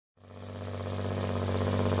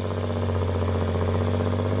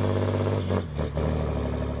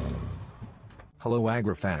Hello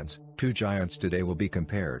Agri fans, two giants today will be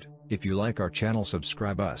compared. If you like our channel,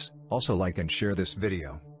 subscribe us, also like and share this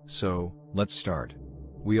video. So, let's start.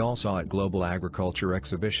 We all saw at Global Agriculture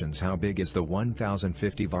Exhibitions how big is the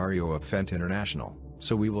 1050 Vario of FENDT International,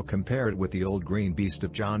 so we will compare it with the old green beast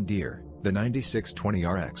of John Deere, the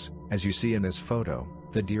 9620RX. As you see in this photo,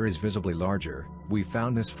 the Deere is visibly larger. We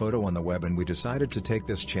found this photo on the web and we decided to take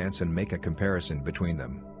this chance and make a comparison between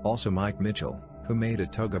them. Also Mike Mitchell, who made a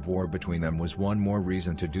tug of war between them, was one more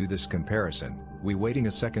reason to do this comparison. We waiting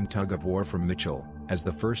a second tug of war from Mitchell, as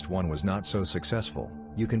the first one was not so successful.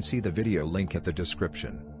 You can see the video link at the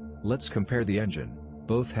description. Let's compare the engine.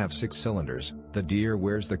 Both have 6 cylinders. The Deere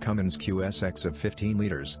wears the Cummins QSX of 15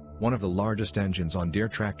 liters, one of the largest engines on Deere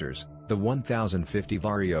tractors. The 1050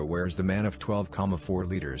 Vario wears the MAN of 12,4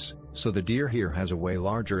 liters, so the Deere here has a way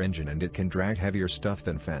larger engine and it can drag heavier stuff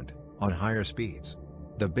than FENDT, on higher speeds.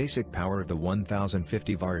 The basic power of the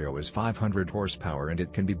 1050 Vario is 500 horsepower and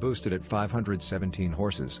it can be boosted at 517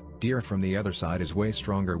 horses. Deere from the other side is way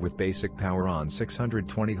stronger with basic power on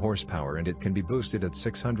 620 horsepower and it can be boosted at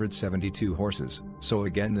 672 horses, so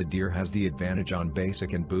again the Deere has the advantage on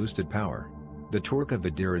basic and boosted power. The torque of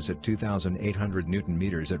the Deere is at 2,800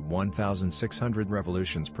 Nm at 1,600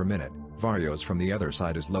 revolutions per minute. Vario's from the other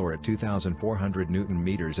side is lower at 2,400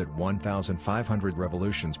 Nm at 1,500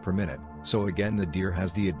 revolutions per minute, so again the Deere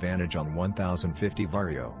has the advantage on 1050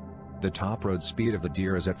 Vario. The top road speed of the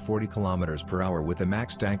Deere is at 40 km per hour with a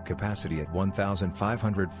max tank capacity at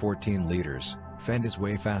 1,514 liters. FENDT is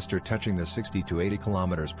way faster, touching the 60 to 80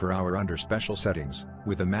 km per hour under special settings,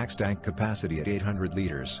 with a max tank capacity at 800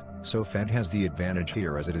 liters, so FENDT has the advantage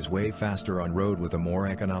here as it is way faster on road with a more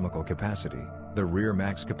economical capacity. The rear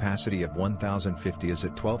max capacity of 1050 is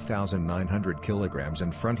at 12,900 kg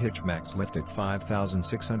and front hitch max lift at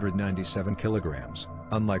 5,697 kg,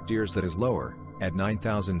 unlike Deere's that is lower, at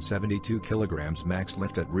 9,072 kg max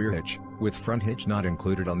lift at rear hitch, with front hitch not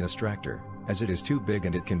included on this tractor, as it is too big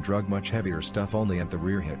and it can drag much heavier stuff only at the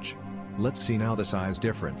rear hitch. Let's see now the size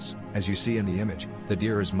difference. As you see in the image, the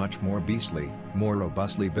Deere is much more beastly, more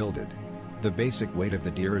robustly builded. The basic weight of the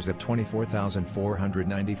Deere is at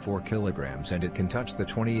 24,494 kg and it can touch the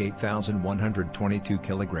 28,122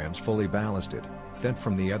 kg fully ballasted. FENDT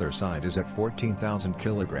from the other side is at 14,000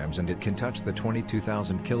 kg and it can touch the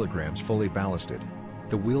 22,000 kg fully ballasted.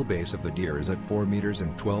 The wheelbase of the Deere is at 4 meters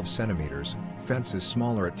and 12 centimeters. FENDT's is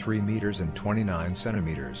smaller at 3 meters and 29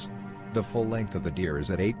 centimeters. The full length of the Deere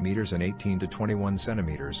is at 8 meters and 18 to 21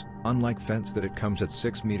 centimeters, unlike FENDT's that it comes at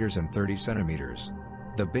 6 meters and 30 centimeters.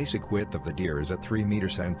 The basic width of the Deere is at 3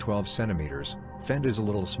 meters and 12 centimeters. FENDT is a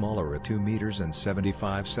little smaller at 2 meters and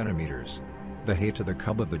 75 centimeters. The height of the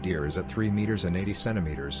cub of the Deere is at 3 meters and 80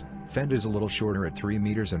 centimeters. FENDT is a little shorter at 3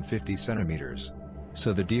 meters and 50 centimeters.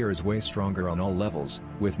 So the Deere is way stronger on all levels,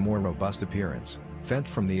 with more robust appearance. FENDT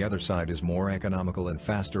from the other side is more economical and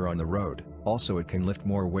faster on the road, also it can lift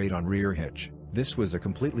more weight on rear hitch. This was a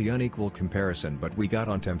completely unequal comparison, but we got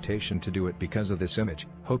on temptation to do it because of this image.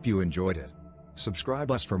 Hope you enjoyed it.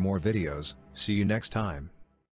 Subscribe us for more videos. See you next time.